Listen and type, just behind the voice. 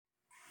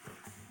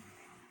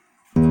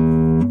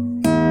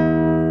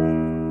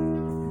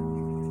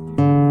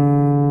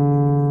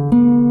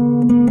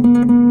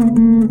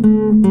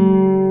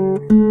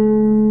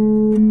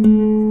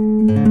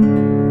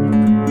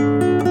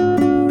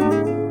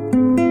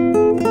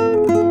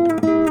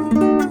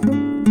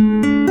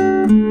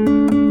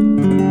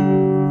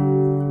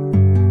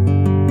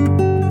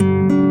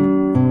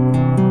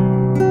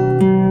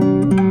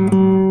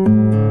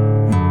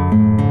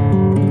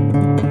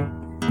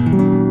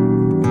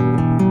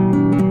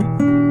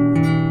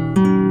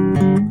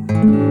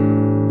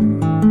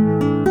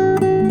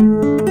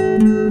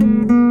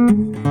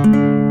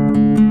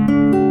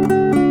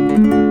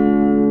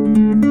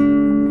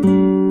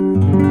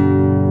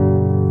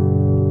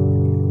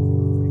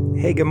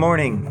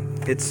morning.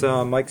 It's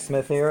Mike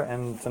Smith here,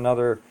 and it's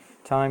another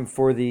time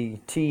for the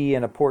Tea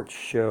and a Porch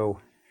show.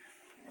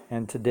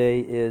 And today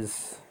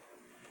is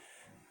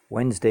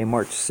Wednesday,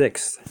 March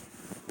 6th.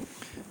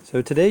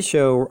 So today's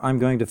show, I'm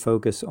going to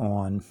focus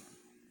on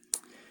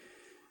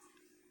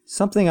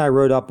something I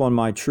wrote up on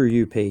my True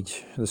You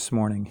page this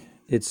morning.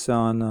 It's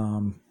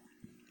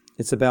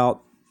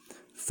about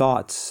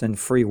thoughts and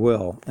free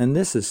will, and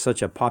this is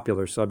such a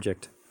popular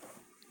subject.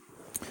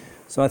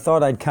 So I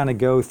thought I'd kind of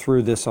go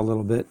through this a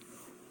little bit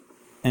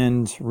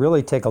and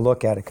really take a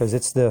look at it, because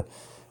it's the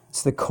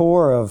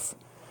core of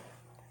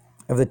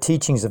the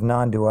teachings of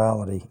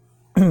non-duality.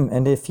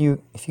 And if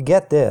you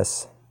get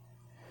this,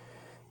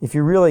 if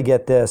you really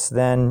get this,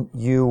 then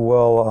you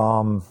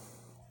will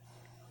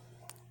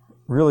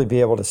really be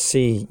able to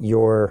see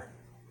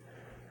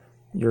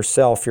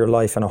yourself, your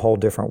life in a whole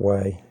different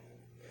way.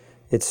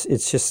 It's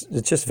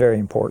just very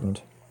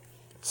important.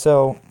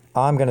 So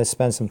I'm going to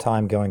spend some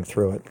time going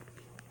through it.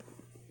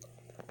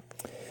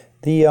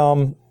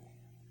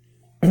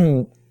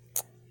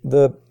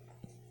 The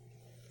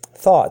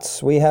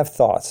thoughts, we have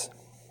thoughts,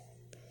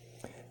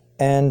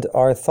 and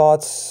our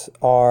thoughts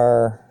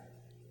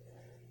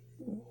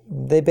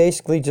they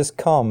basically just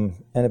come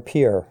and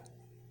appear.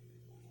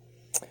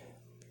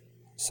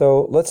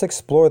 So let's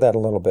explore that a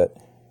little bit.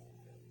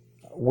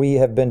 We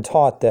have been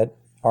taught that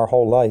our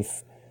whole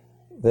life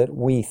that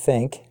we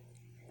think,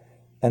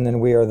 and then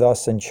we are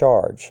thus in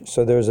charge.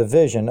 So there's a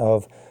vision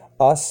of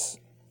us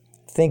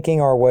thinking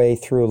our way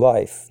through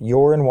life.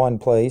 You're in one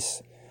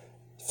place,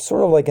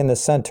 sort of like in the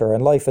center,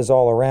 and life is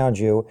all around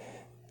you,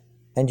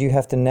 and you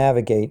have to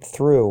navigate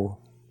through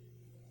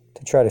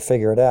to try to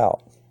figure it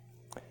out.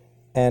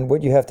 And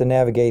what you have to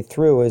navigate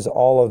through is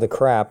all of the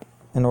crap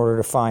in order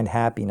to find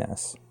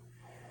happiness.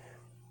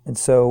 And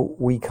so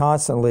we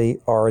constantly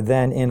are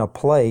then in a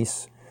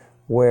place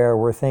where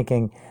we're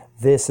thinking,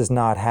 this is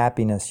not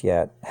happiness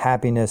yet.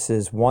 Happiness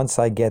is once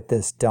I get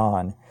this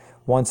done,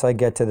 once I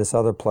get to this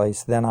other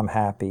place, then I'm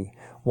happy.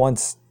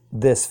 Once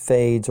this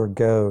fades or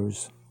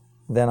goes,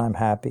 then I'm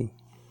happy.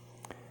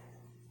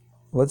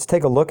 Let's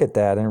take a look at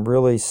that and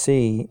really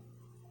see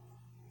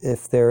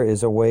if there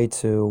is a way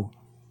to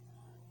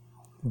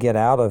get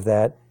out of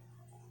that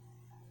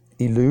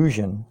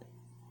illusion,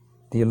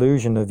 the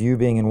illusion of you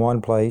being in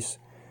one place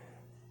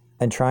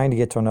and trying to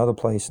get to another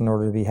place in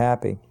order to be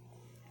happy.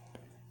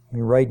 I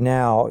mean, right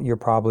now, you're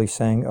probably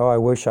saying, oh, I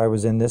wish I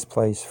was in this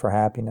place for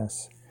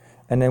happiness.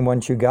 And then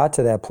once you got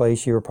to that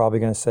place, you were probably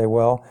going to say,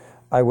 well,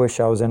 I wish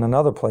I was in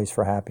another place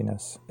for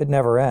happiness. It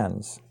never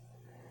ends.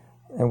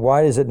 And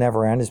why does it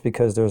never end? Is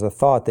because there's a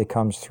thought that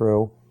comes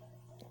through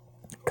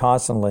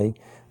constantly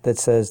that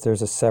says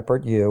there's a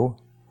separate you,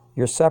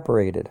 you're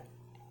separated.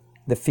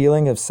 The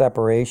feeling of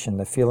separation,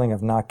 the feeling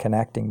of not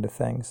connecting to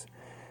things,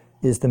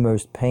 is the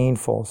most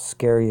painful,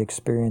 scary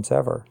experience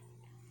ever.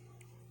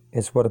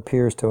 It's what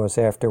appears to us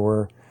after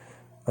we're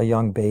a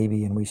young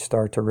baby and we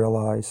start to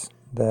realize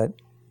that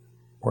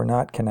we're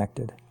not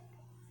connected.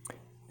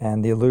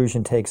 And the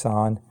illusion takes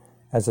on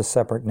as a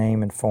separate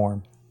name and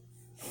form.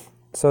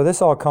 So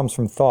this all comes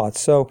from thoughts.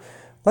 So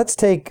let's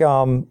take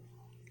some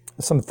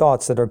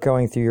thoughts that are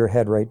going through your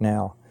head right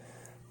now.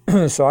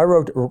 So I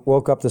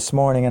woke up this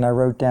morning and I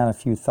wrote down a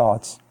few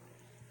thoughts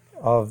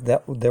of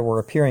that were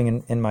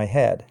appearing in my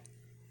head.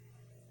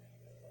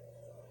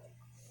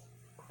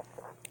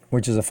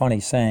 Which is a funny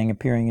saying,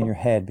 appearing in your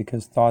head,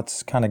 because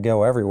thoughts kind of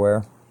go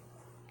everywhere.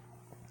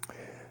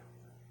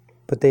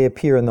 But they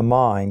appear in the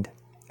mind,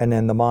 and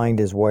then the mind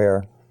is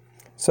where.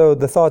 So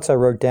the thoughts I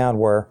wrote down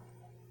were,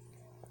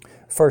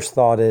 first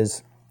thought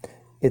is,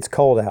 it's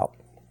cold out.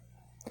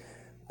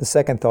 The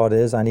second thought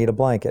is, I need a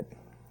blanket.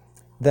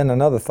 Then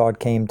another thought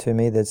came to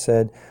me that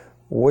said,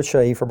 what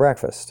should I eat for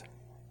breakfast?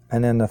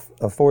 And then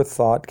a fourth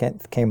thought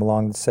came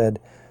along that said,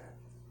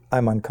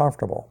 I'm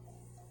uncomfortable.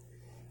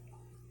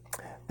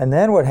 And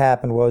then what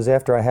happened was,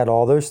 after I had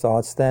all those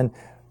thoughts, then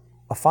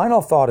a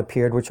final thought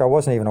appeared, which I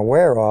wasn't even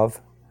aware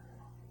of,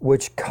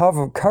 which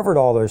covered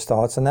all those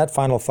thoughts. And that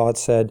final thought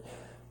said,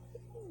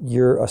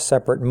 you're a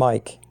separate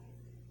Mike,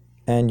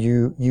 and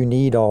you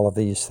need all of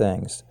these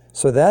things.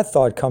 So that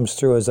thought comes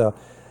through as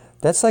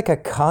that's like a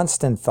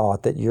constant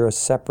thought, that you're a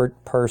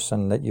separate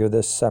person, that you're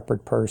this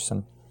separate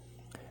person.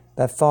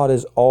 That thought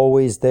is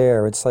always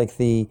there. It's like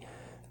the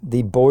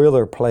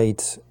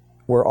boilerplate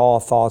where all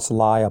thoughts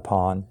lie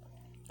upon.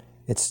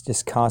 It's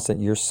just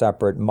constant, you're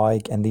separate,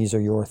 Mike, and these are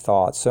your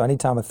thoughts. So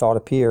anytime a thought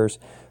appears,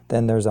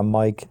 then there's a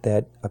Mike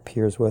that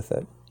appears with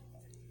it.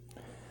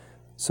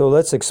 So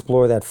let's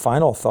explore that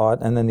final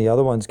thought, and then the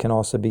other ones can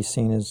also be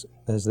seen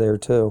as there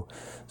too.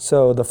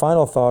 So the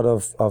final thought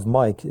of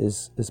Mike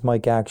is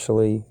Mike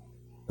actually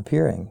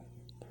appearing?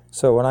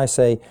 So when I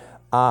say,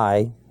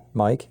 I,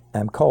 Mike,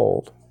 am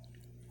cold,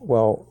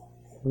 well,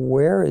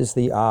 where is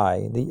the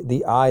I?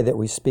 The I that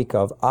we speak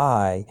of.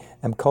 I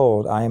am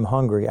cold, I am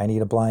hungry, I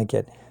need a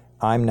blanket,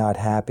 I'm not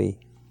happy.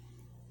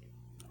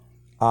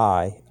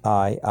 I.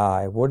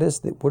 What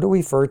do we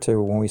refer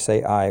to when we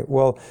say I?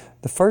 Well,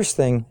 the first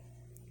thing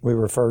we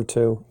refer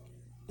to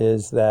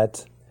is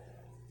that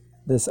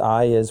this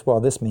I is, well,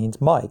 this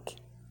means Mike.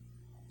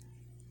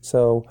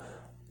 So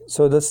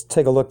let's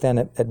take a look then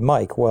at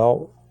Mike.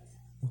 Well,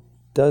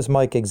 does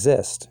Mike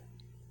exist?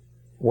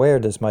 Where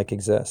does Mike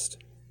exist?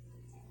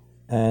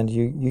 And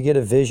you get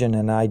a vision,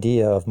 an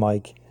idea of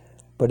Mike,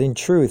 but in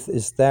truth,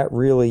 is that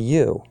really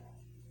you?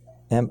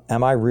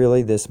 Am I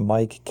really this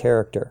Mike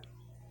character?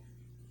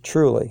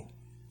 Truly.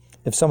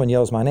 If someone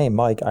yells my name,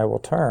 Mike, I will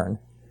turn.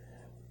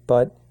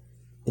 But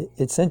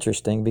it's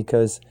interesting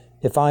because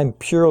if I'm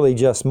purely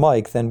just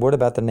Mike, then what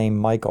about the name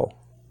Michael?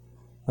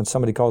 When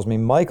somebody calls me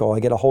Michael, I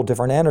get a whole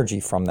different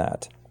energy from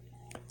that.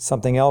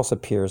 Something else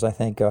appears. I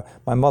think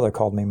my mother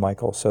called me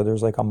Michael, so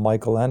there's like a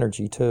Michael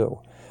energy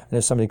too. And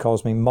if somebody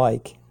calls me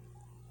Mike,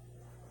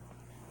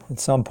 at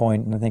some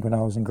point, and I think when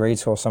I was in grade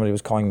school, somebody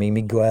was calling me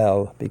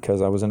Miguel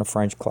because I was in a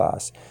French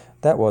class.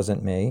 That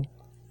wasn't me.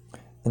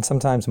 And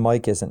sometimes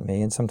Mike isn't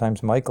me, and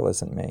sometimes Michael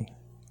isn't me.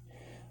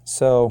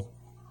 So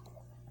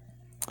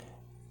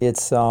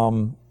it's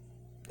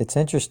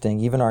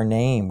interesting. Even our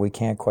name, we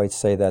can't quite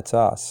say that's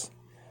us.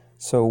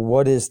 So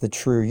what is the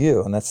true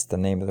you? And that's the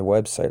name of the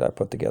website I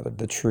put together,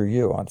 The True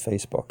You, on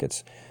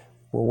Facebook.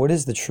 Well, what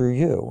is the true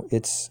you?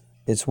 It's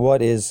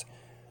what is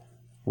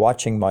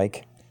watching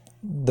Mike.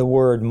 The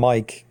word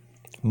Mike,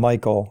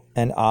 Michael,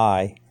 and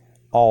I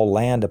all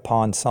land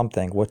upon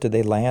something. What do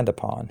they land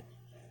upon?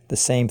 The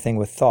same thing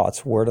with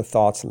thoughts. Where do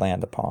thoughts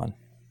land upon?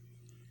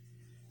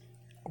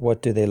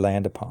 What do they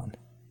land upon?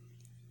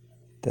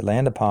 They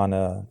land upon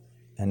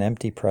an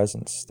empty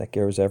presence that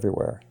goes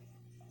everywhere.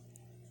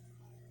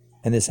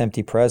 And this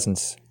empty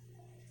presence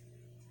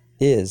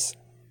is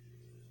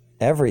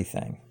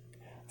everything.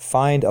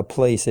 Find a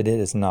place it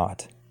is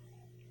not.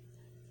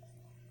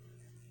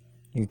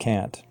 You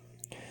can't.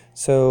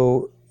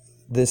 So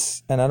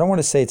this, and I don't want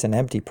to say it's an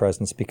empty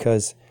presence,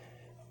 because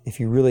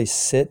if you really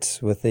sit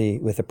with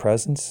the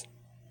presence,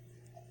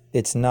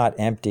 it's not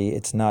empty,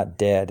 it's not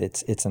dead,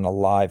 it's an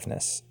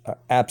aliveness,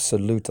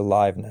 absolute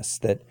aliveness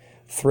that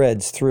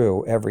threads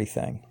through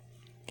everything.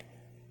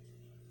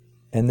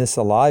 And this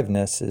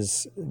aliveness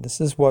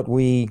this is what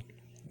we,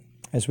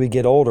 as we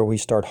get older, we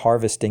start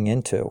harvesting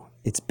into.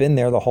 It's been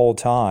there the whole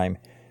time,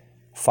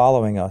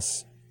 following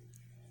us,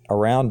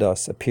 around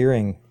us,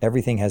 appearing.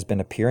 Everything has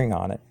been appearing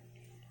on it.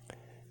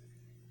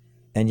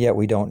 And yet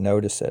we don't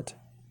notice it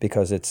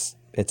because it's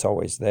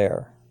always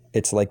there.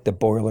 It's like the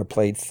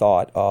boilerplate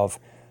thought of,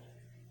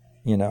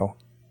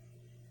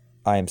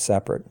 I am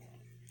separate.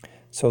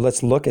 So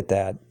let's look at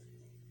that.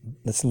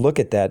 Let's look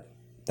at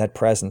that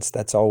presence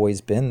that's always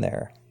been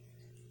there.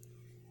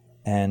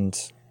 And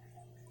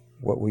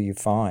what will you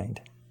find?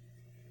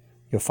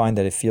 You'll find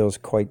that it feels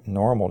quite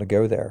normal to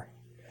go there.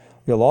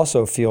 You'll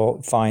also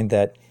find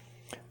that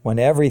when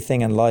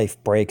everything in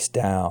life breaks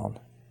down,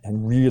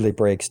 and really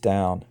breaks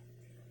down,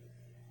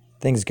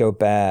 things go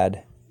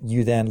bad,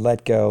 you then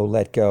let go,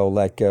 let go,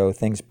 let go,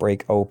 things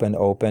break open,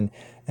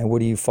 and what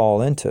do you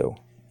fall into?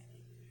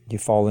 You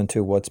fall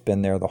into what's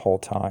been there the whole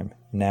time,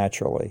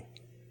 naturally.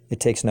 It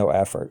takes no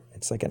effort.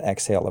 It's like an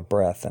exhale of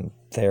breath, and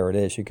there it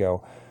is. You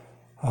go,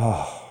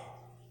 oh,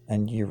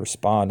 and you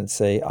respond and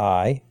say,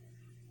 I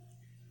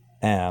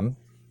am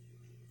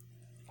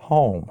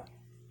home.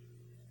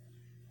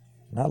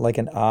 Not like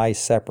an I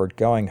separate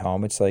going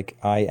home. It's like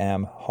I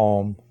am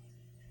home.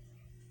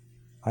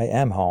 I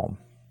am home.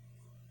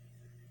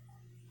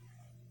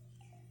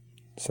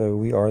 So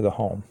we are the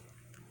home.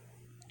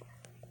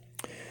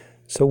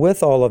 So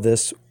with all of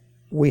this,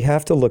 we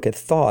have to look at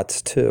thoughts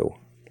too.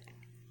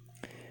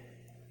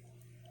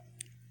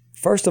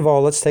 First of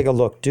all, let's take a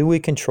look. Do we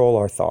control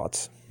our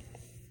thoughts?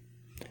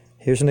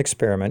 Here's an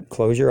experiment.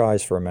 Close your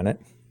eyes for a minute.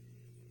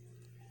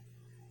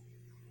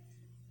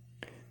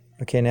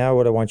 Okay, now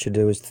what I want you to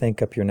do is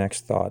think up your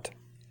next thought.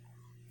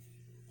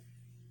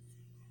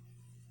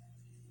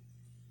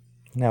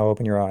 Now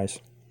open your eyes.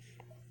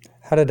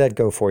 How did that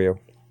go for you?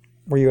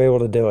 Were you able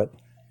to do it?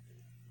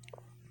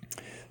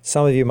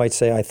 Some of you might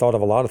say, I thought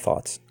of a lot of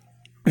thoughts.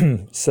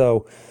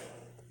 So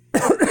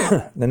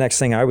the next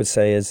thing I would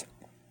say is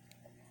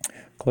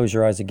close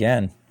your eyes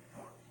again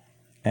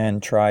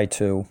and try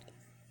to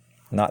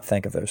not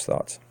think of those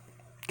thoughts.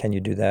 Can you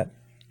do that?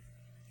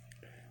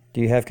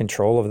 Do you have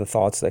control of the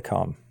thoughts that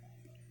come?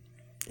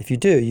 If you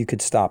do, you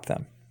could stop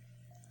them.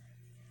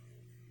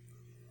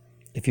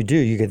 If you do,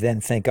 you could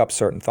then think up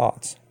certain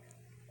thoughts.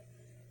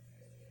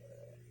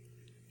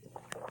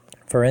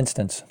 For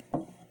instance,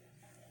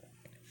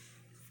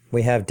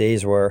 we have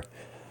days where,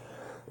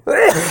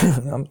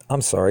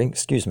 I'm sorry,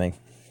 excuse me.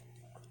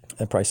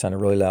 That probably sounded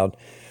really loud.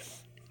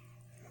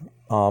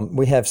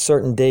 We have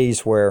certain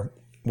days where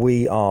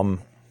we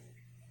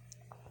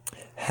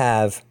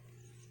have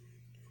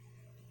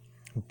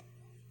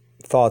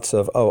thoughts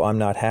of, oh, I'm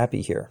not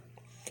happy here.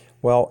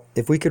 Well,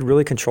 if we could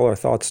really control our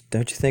thoughts,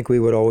 don't you think we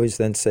would always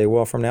then say,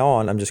 well, from now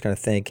on, I'm just going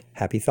to think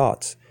happy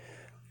thoughts.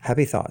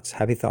 Happy thoughts,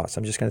 happy thoughts.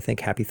 I'm just going to think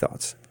happy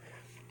thoughts.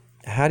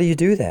 How do you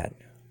do that?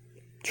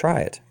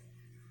 Try it.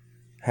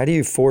 How do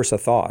you force a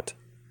thought?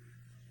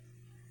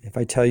 If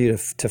I tell you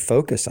to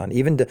focus on,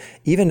 even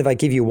if I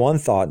give you one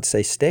thought and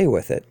say, stay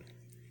with it,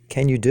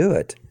 can you do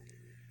it?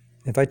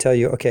 If I tell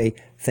you, okay,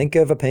 think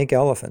of a pink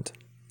elephant,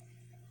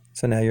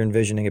 So now you're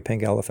envisioning a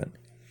pink elephant.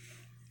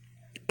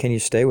 Can you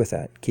stay with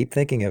that? Keep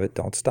thinking of it.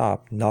 Don't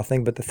stop.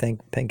 Nothing but the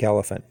pink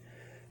elephant.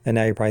 And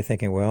now you're probably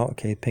thinking, well,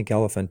 okay, pink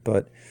elephant,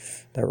 but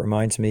that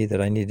reminds me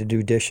that I need to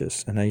do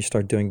dishes. And now you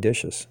start doing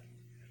dishes.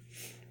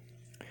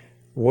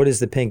 What is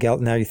the pink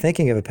elephant? Now you're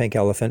thinking of a pink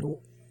elephant.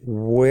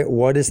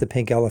 What is the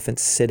pink elephant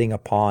sitting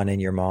upon in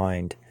your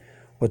mind?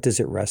 What does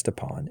it rest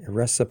upon? It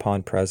rests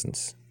upon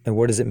presence. And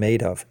what is it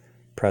made of?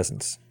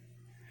 Presence.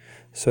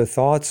 So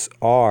thoughts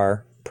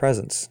are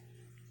presence.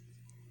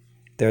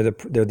 They're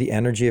the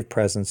energy of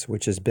presence,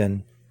 which has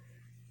been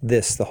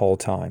this the whole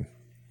time.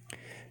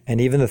 And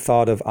even the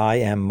thought of I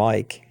am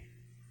Mike,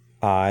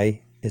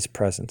 I is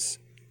presence.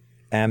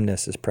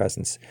 Amness is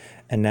presence.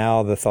 And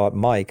now the thought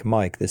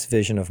Mike, this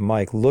vision of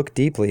Mike, look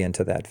deeply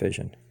into that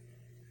vision.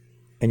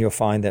 And you'll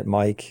find that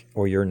Mike,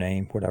 or your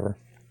name, whatever,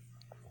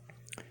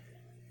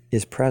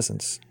 is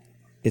presence.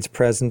 It's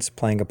presence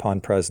playing upon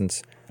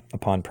presence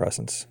upon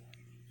presence.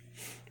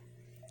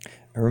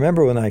 I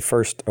remember when I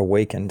first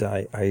awakened,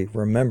 I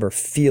remember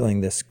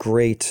feeling this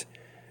great,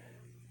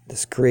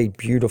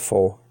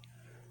 beautiful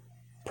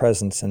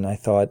presence. And I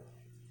thought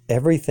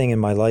everything in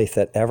my life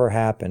that ever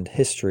happened,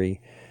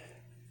 history,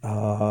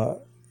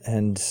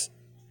 and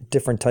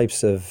different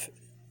types of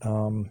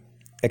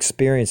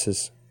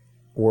experiences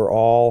were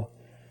all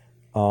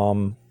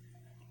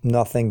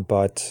nothing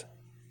but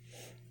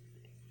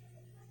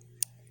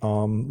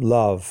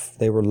love.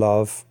 They were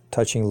love,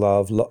 touching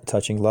love,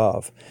 touching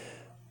love.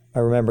 I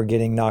remember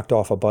getting knocked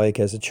off a bike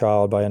as a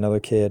child by another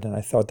kid, and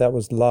I thought that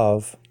was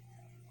love,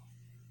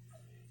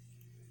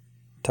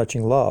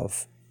 touching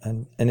love.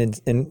 And in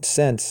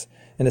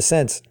a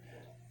sense,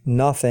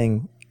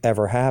 nothing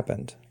ever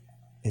happened.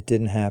 It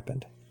didn't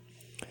happen.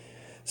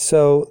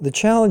 So the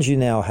challenge you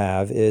now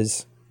have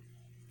is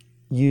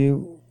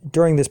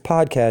during this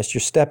podcast,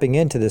 you're stepping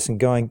into this and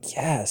going,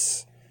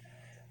 yes,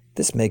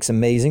 this makes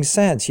amazing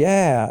sense.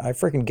 Yeah, I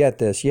freaking get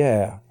this.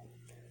 Yeah.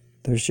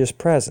 There's just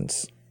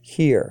presence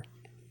here.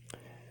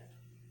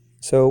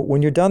 So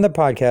when you're done the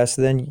podcast,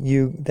 then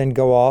you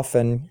go off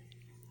and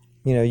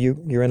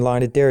you're in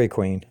line at Dairy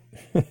Queen.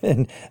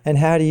 and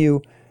how do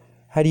you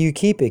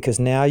keep it? Because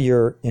now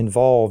you're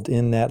involved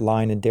in that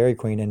line at Dairy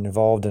Queen and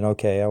involved in,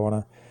 okay, I want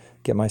to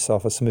get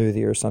myself a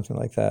smoothie or something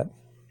like that.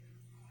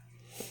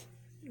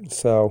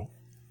 So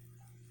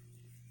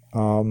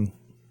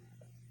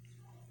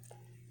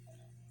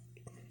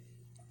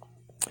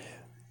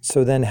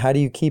so then how do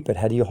you keep it?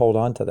 How do you hold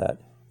on to that?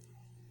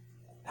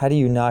 How do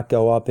you not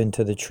go up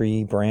into the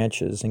tree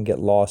branches and get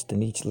lost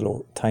in each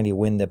little tiny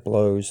wind that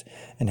blows?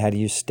 And how do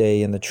you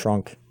stay in the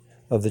trunk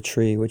of the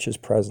tree, which is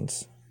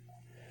presence?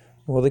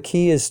 Well, the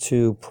key is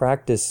to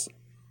practice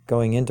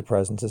going into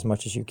presence as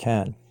much as you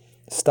can.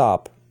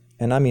 Stop,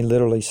 and I mean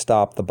literally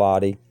stop the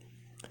body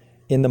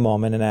in the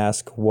moment and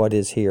ask, what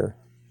is here?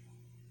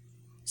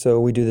 So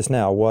we do this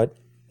now. What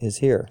is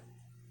here?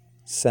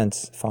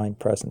 Sense, find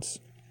presence.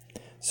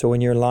 So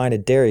when you're in line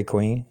at Dairy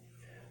Queen,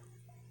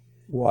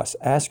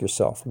 ask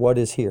yourself, what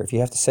is here? If you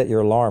have to set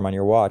your alarm on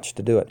your watch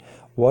to do it,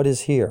 what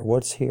is here?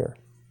 What's here?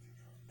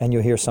 And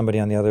you'll hear somebody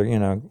on the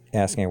other,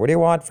 asking, what do you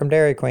want from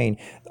Dairy Queen?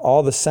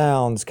 All the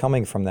sounds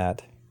coming from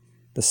that,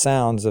 the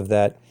sounds of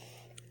that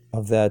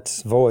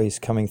voice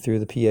coming through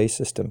the PA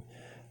system.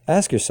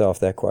 Ask yourself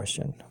that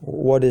question.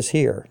 What is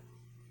here?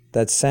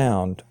 That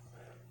sound,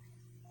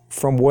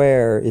 from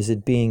where is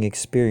it being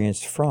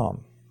experienced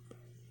from?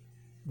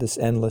 This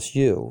endless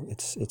you,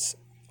 it's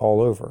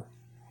all over.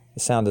 The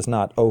sound is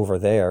not over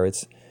there,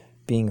 it's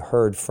being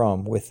heard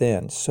from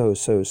within, so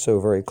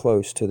very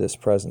close to this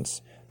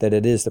presence, that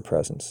it is the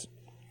presence.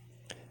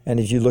 And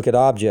as you look at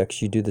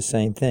objects, you do the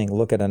same thing.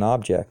 Look at an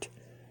object.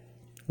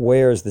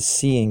 Where is the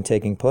seeing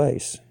taking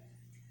place?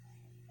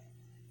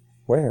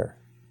 Where?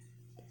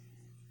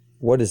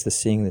 What is the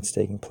seeing that's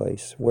taking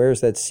place? Where is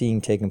that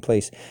seeing taking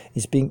place?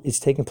 It's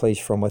taking place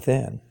from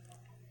within.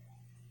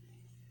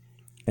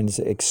 And it's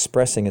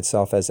expressing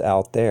itself as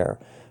out there.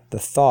 The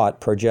thought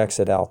projects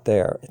it out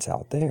there. It's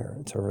out there.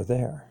 It's over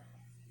there.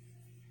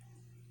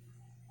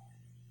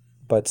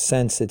 But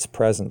sense its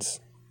presence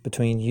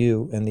between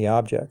you and the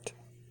object.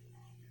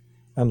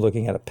 I'm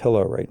looking at a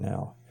pillow right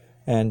now.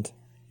 And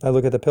I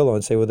look at the pillow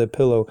and say, well, the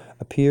pillow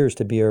appears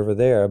to be over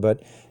there.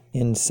 But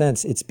in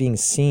sense, it's being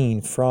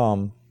seen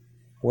from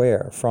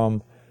where?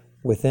 From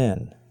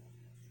within.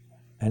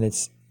 And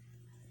it's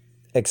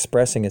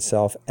expressing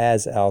itself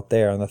as out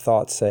there. And the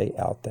thoughts say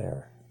out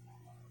there.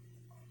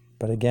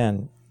 But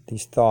again,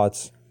 these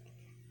thoughts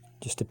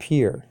just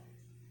appear.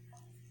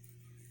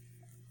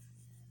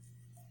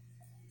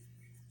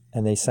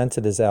 And they sense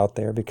it as out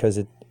there because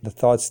the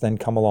thoughts then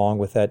come along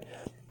with that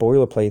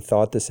boilerplate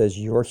thought that says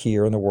you're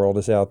here and the world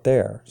is out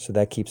there. So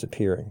that keeps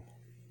appearing.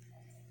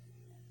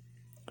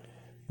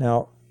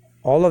 Now,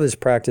 all of this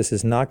practice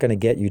is not going to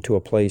get you to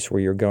a place where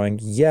you're going,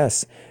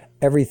 yes,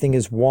 everything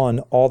is one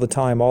all the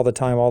time, all the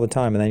time, all the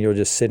time. And then you'll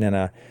just sit in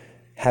a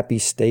happy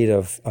state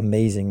of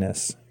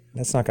amazingness.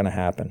 That's not going to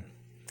happen.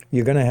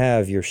 You're going to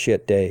have your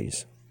shit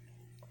days.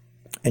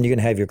 And you're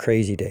going to have your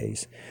crazy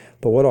days.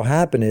 But what will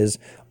happen is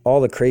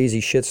all the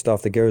crazy shit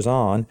stuff that goes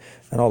on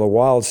and all the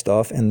wild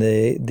stuff, and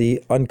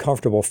the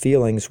uncomfortable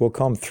feelings will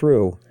come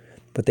through,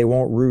 but they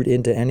won't root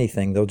into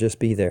anything. They'll just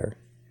be there.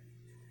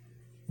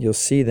 You'll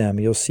see them.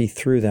 You'll see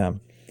through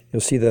them.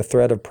 You'll see the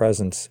thread of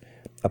presence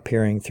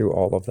appearing through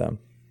all of them.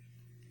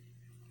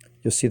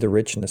 You'll see the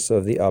richness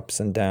of the ups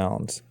and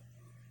downs.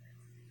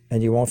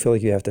 And you won't feel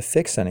like you have to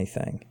fix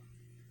anything.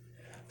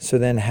 So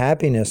then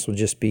happiness will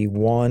just be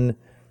one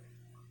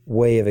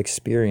way of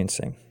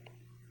experiencing.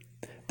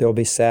 There'll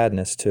be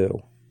sadness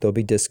too. There'll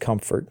be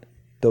discomfort.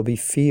 There'll be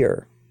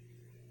fear.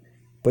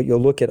 But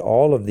you'll look at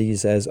all of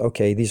these as,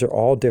 okay, these are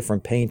all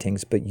different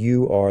paintings, but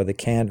you are the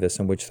canvas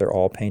in which they're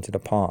all painted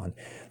upon.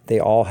 They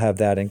all have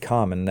that in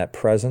common, that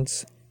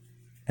presence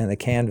and the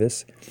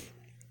canvas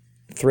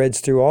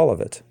threads through all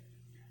of it.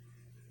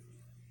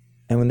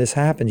 And when this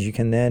happens, you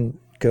can then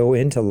go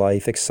into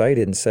life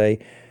excited and say,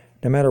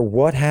 no matter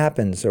what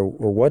happens or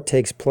what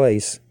takes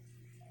place,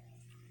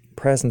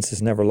 presence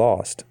is never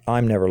lost.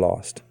 I'm never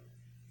lost.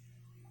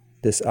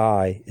 This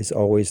I is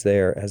always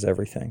there as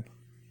everything.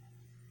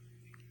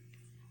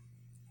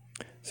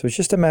 So it's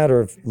just a matter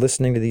of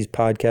listening to these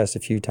podcasts a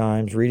few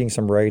times, reading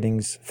some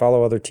writings,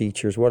 follow other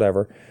teachers,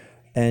 whatever,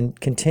 and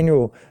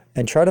continue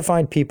and try to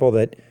find people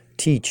that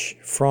teach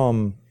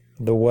from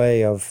the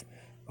way of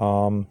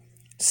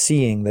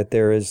seeing that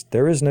there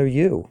is no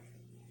you.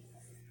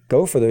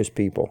 Go for those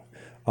people.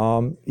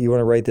 You want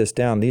to write this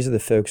down. These are the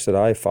folks that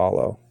I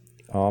follow.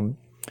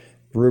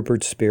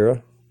 Rupert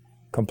Spira,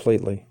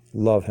 completely.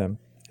 Love him.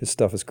 His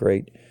stuff is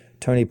great.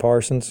 Tony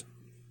Parsons,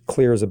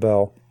 clear as a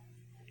bell.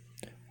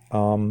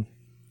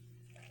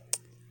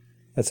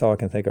 That's all I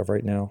can think of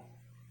right now.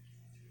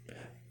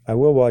 I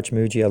will watch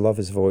Mooji. I love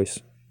his voice.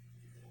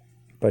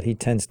 But he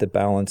tends to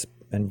balance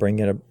and bring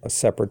in a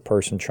separate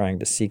person trying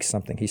to seek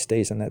something. He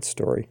stays in that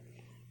story.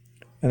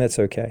 And that's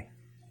okay.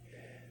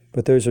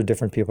 But those are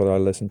different people that I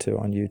listen to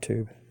on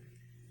YouTube.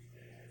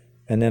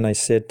 And then I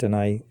sit and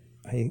I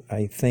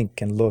think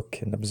and look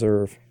and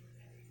observe.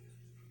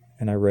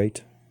 And I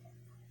write.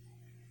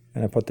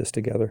 And I put this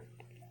together.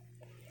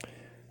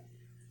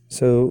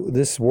 So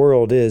this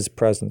world is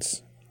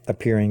presence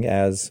appearing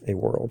as a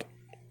world.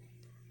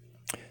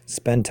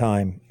 Spend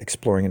time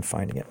exploring and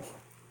finding it.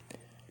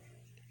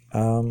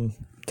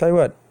 Tell you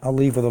what, I'll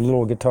leave with a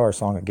little guitar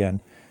song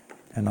again,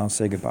 and I'll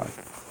say goodbye.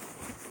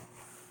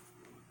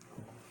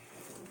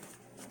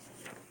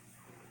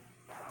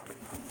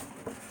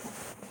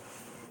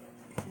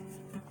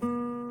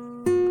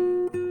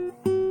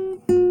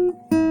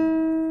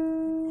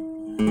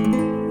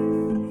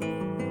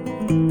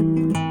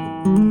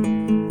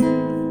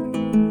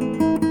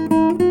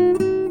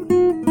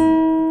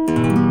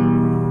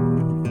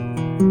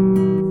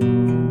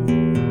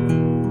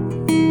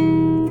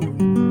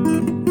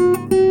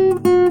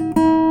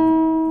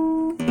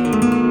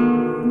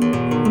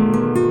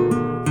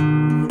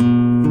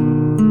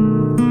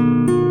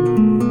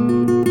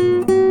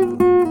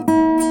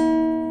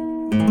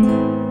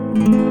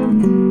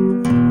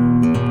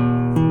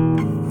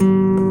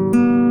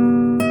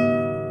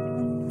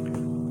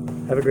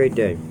 Have a great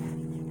day.